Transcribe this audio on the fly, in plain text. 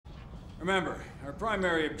Remember, our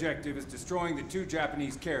primary objective is destroying the 2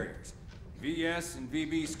 Japanese carriers. VS and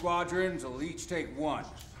VB squadrons will each take 1.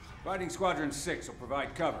 Fighting Squadron 6 will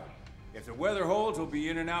provide cover. If the weather holds, we'll be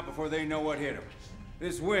in and out before they know what hit them.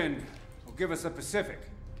 This wind will give us the Pacific.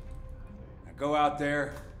 Now go out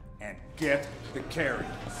there and get the carriers.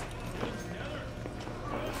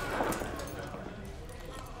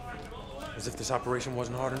 As if this operation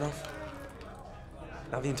wasn't hard enough.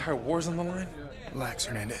 Now the entire war's on the line? Relax,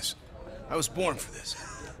 Hernandez. I was born for this.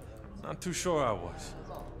 Not too sure I was.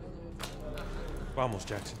 Vamos,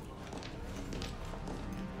 Jackson.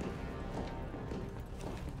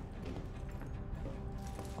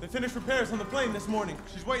 They finished repairs on the plane this morning.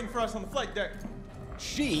 She's waiting for us on the flight deck.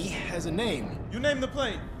 She has a name. You named the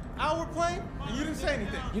plane. Our plane? And you didn't say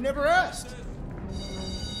anything. You never asked.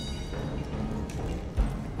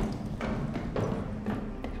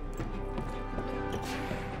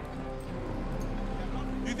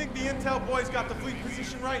 You think the intel boys got the fleet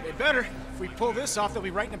position right? They better. If we pull this off, they'll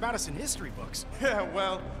be writing about us in history books. Yeah,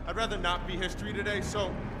 well, I'd rather not be history today,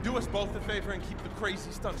 so do us both a favor and keep the crazy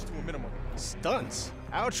stunts to a minimum. Stunts?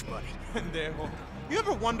 Ouch, buddy. Pendejo. You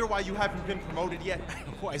ever wonder why you haven't been promoted yet?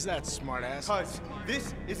 Why is that, smartass? Cuz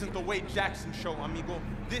this isn't the Wade Jackson show, amigo.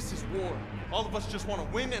 This is war. All of us just want to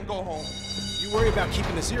win and go home. You worry about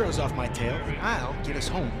keeping the zeros off my tail, and I'll get us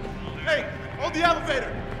home. Hey, hold the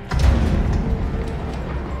elevator!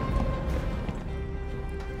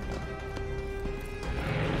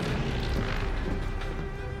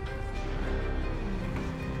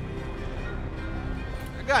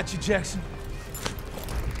 I got you, Jackson.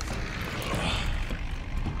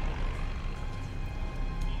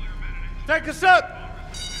 Take us up!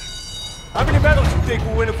 How many medals do you think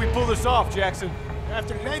we'll win if we pull this off, Jackson?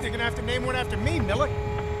 After today, they're gonna have to name one after me, Miller.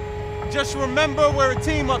 Just remember we're a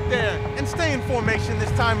team up there. And stay in formation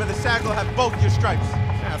this time or the SAG will have both your stripes.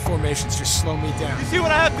 Formations just slow me down. You see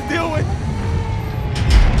what I have to deal with?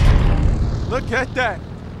 Look at that.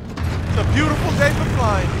 It's a beautiful day for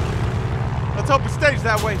flying. Let's hope it stays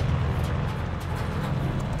that way.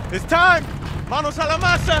 It's time! Manos a la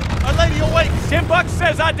masa! Our lady awakes! $10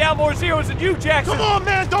 says I down more zeros than you, Jackson! Come on,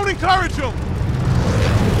 man! Don't encourage him!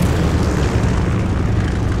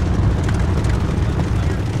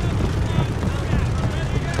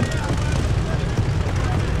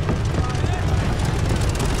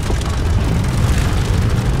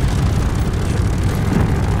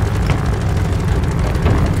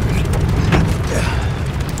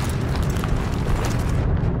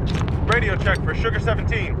 Radio check for Sugar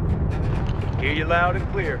 17. Hear you loud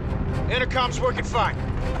and clear. Intercom's working fine.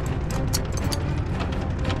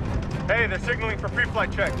 Hey, they're signaling for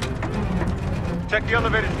pre-flight check. Check the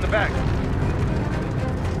elevators in the back.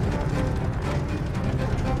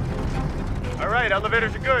 All right,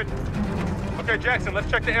 elevators are good. Okay, Jackson,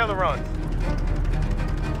 let's check the ailerons.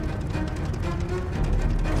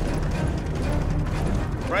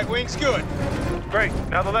 Right wing's good. Great,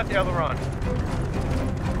 now the left aileron.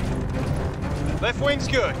 Left wing's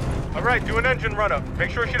good. All right, do an engine run-up. Make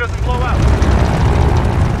sure she doesn't blow out.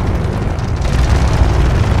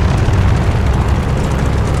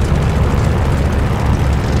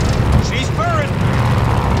 She's burning.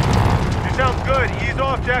 You sound good. Ease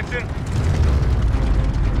off, Jackson.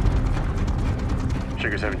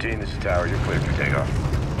 Sugar 17, this is Tower. You're cleared for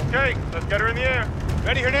takeoff. Okay, let's get her in the air.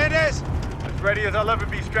 Ready, Hernandez? As ready as I'll ever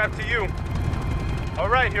be strapped to you. All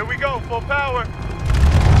right, here we go. Full power.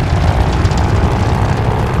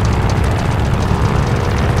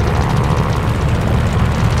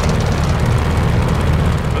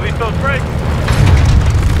 Release those brakes.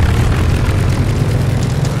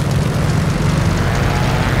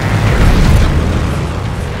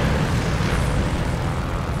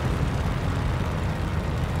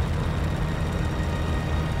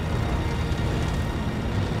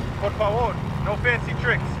 Por favor, no fancy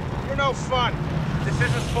tricks. You're no fun. This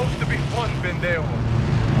isn't supposed to be fun, pendejo.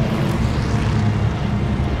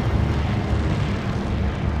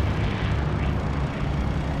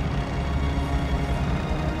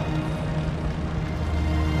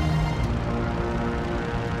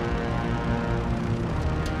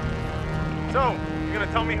 So, you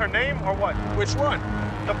gonna tell me her name or what? Which one?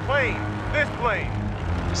 The plane. This plane.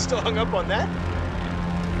 You still hung up on that?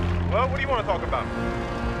 Well, what do you want to talk about?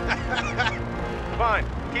 Fine.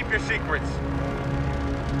 Keep your secrets.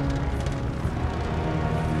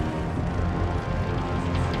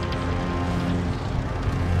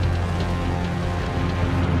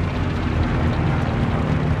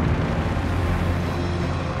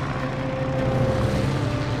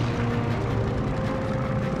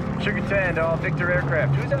 Sugar 10 to all Victor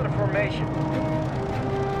aircraft. Who's out of formation?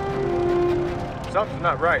 Something's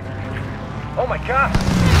not right. Oh my god!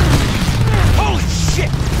 Holy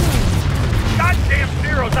shit! Goddamn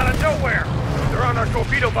Zeros out of nowhere! They're on our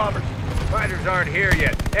torpedo bombers. Fighters aren't here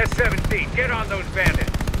yet. S-17, get on those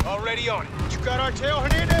bandits. Already on it. You got our Mateo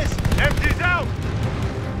Hernandez? MG's out!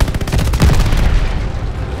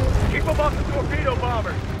 Keep them off the torpedo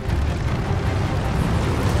bombers.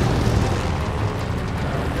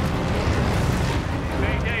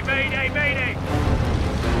 Mayday, mayday, mayday!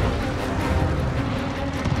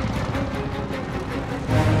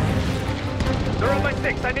 They're on my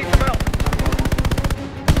 6. I need some help.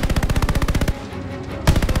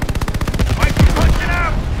 Might be punching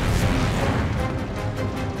out!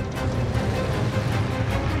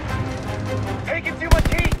 Taking too much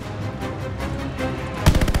heat!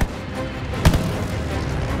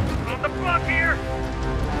 On the block here!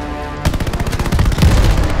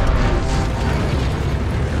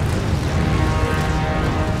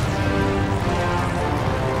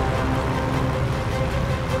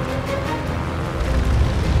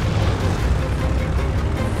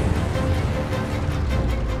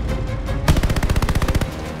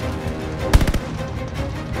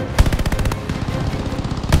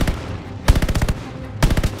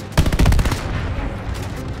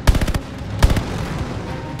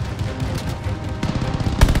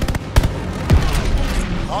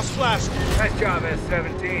 Nice job,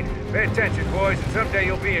 S-17. Pay attention, boys, and someday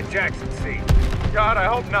you'll be in Jackson's seat. God, I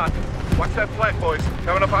hope not. Watch that flank, boys.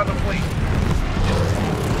 Coming up on the fleet.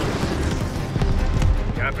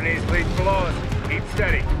 Japanese fleet below us. Keep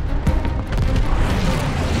steady.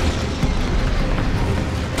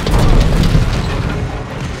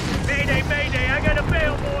 Mayday, mayday! I got a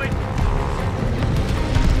bail, boys!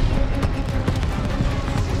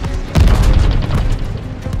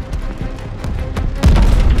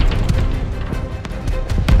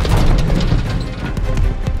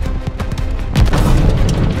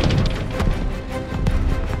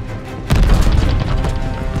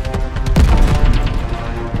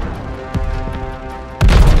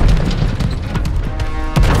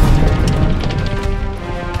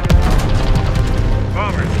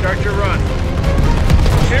 Start your run.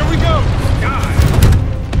 Here we go! God!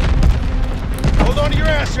 Hold on to your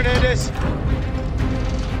ass, Hernandez.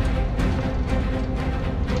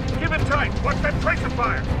 Give it tight. Watch that tracer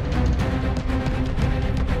fire.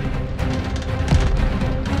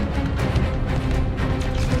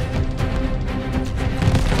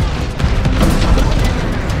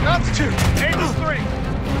 That's 2. Angel 3.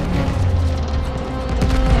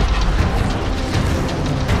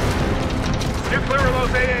 You're clear of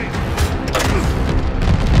those AAs.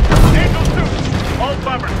 Angel 2. All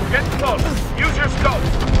bombers, get close. Use your scope.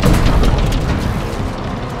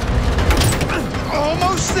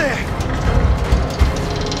 Almost there.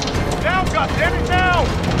 Now, goddammit, now!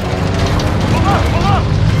 Pull up, pull up!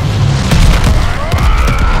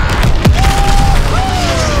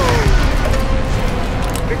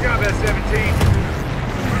 Good job, S-17.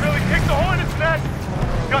 We really kicked the hornet's nest.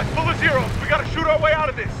 Guys, full of zeros. We gotta shoot our way out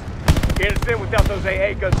of this. Can't sit without those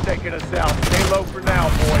AA guns taking us out. Stay low for now,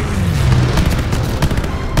 boys.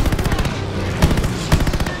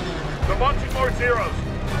 They're launching more zeros.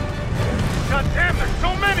 God damn, there's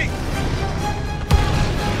so many!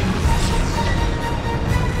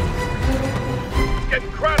 It's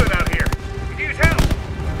getting crowded out here. We need his help.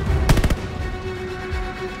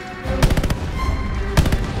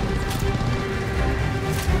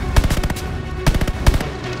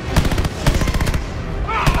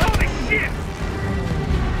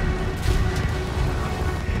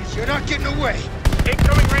 You're not getting away.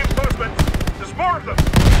 Incoming reinforcements. There's more of them.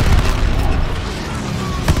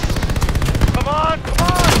 Come on, come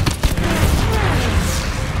on!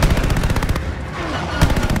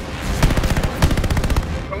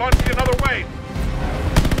 We're launching another wave.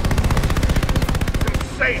 It's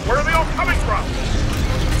insane. Where are they all coming from?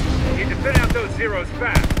 Need to thin out those zeros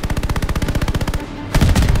fast.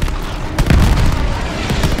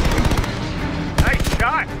 Nice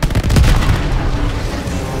shot.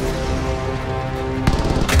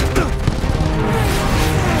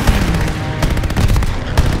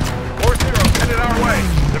 Our way.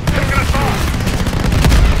 They're picking us off.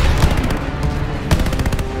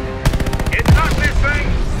 It's not this thing.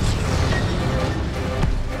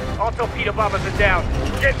 All torpedo bombers are down.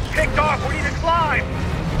 Get picked off. We need to climb.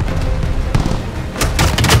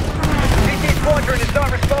 CT squadron is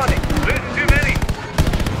not responding. Losing too many.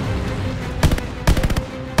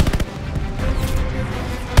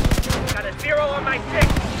 Got a 0 on my 6.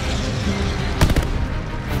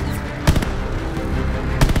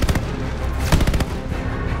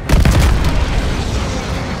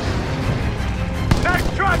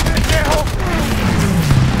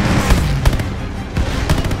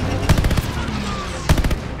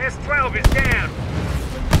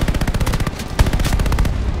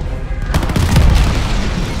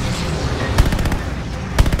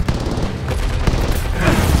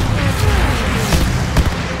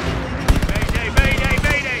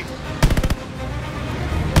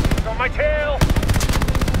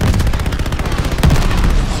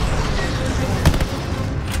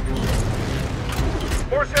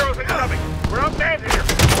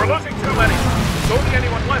 We're losing too many. There's only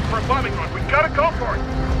anyone left for a bombing run. We gotta go for it.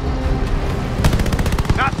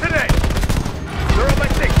 Not today. They're all by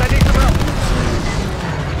 6. I need some help.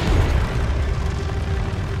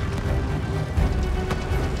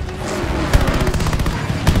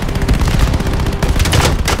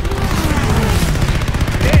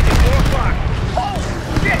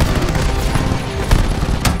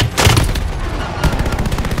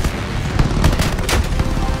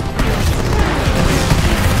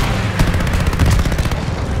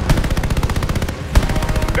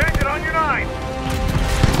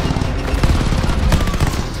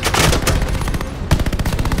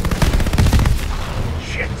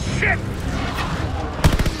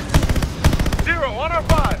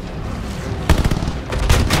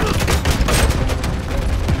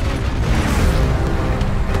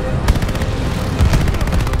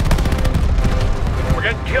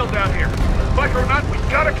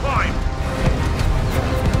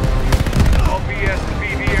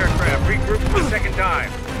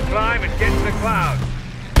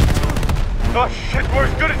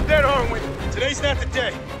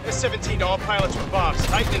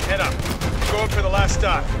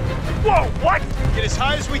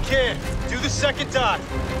 Second dive.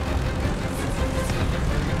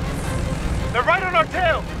 They're right on our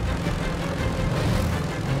tail.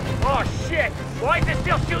 Oh, shit. Why is it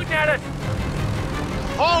still shooting at us?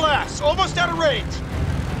 Haul ass. Almost out of range.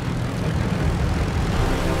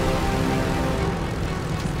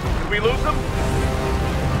 Did we lose them?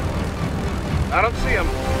 I don't see them.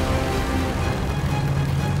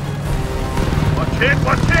 Watch it,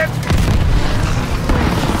 watch it.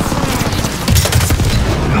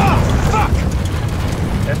 Oh, fuck!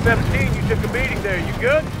 S-17, you took a beating there. You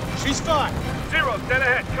good? She's fine. Zero's dead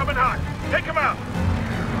ahead. Coming hot. Take him out.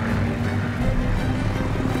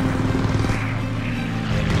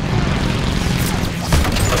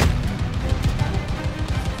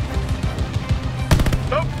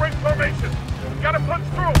 Don't break formation. Gotta punch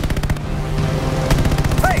through.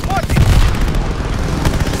 Hey, watch it!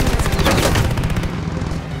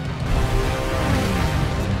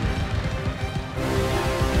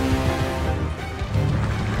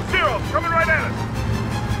 Coming right at us!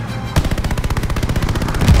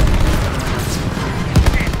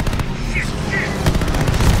 Shit!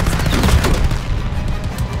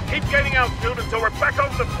 Keep getting out, dude, until we're back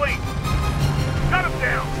over the fleet! Cut him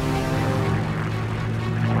down!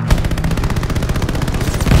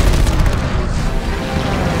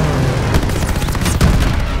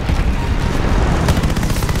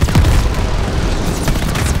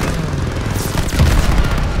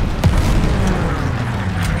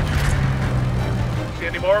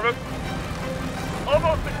 More of them?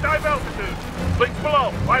 Almost at dive altitude. Fleet's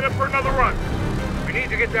below. Line up for another run. We need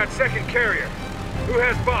to get that second carrier. Who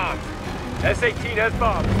has bombs? S-18 has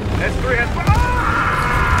bombs. S-3 has bombs.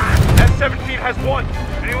 Ah! S-17 has one.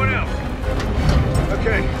 Anyone else?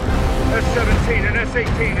 Okay. S-17 and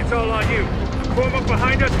S-18, it's all on you. Form up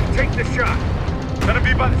behind us and take the shot. Gonna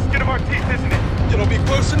be by the skin of our teeth, isn't it? It'll be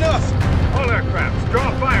close enough. All aircrafts,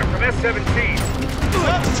 draw fire from S-17.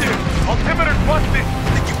 Altitude! Altimeter's busted!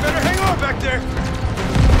 Think you better hang on back there!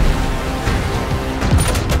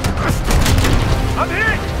 I'm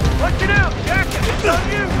hit! Punch it out! Jackson, it's on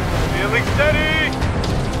you! Feeling steady!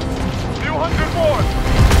 200 more!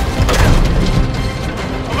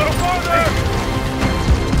 A little farther!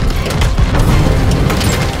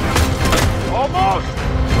 Almost!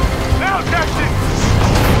 Now, Jackson!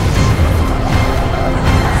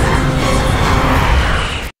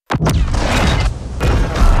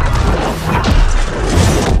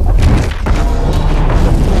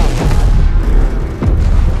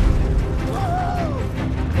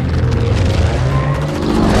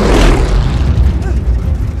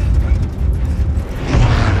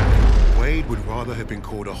 Have been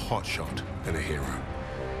called a hotshot than a hero.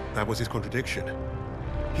 That was his contradiction.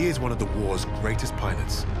 He is one of the war's greatest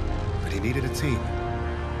pilots, but he needed a team.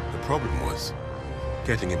 The problem was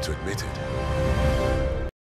getting him to admit it.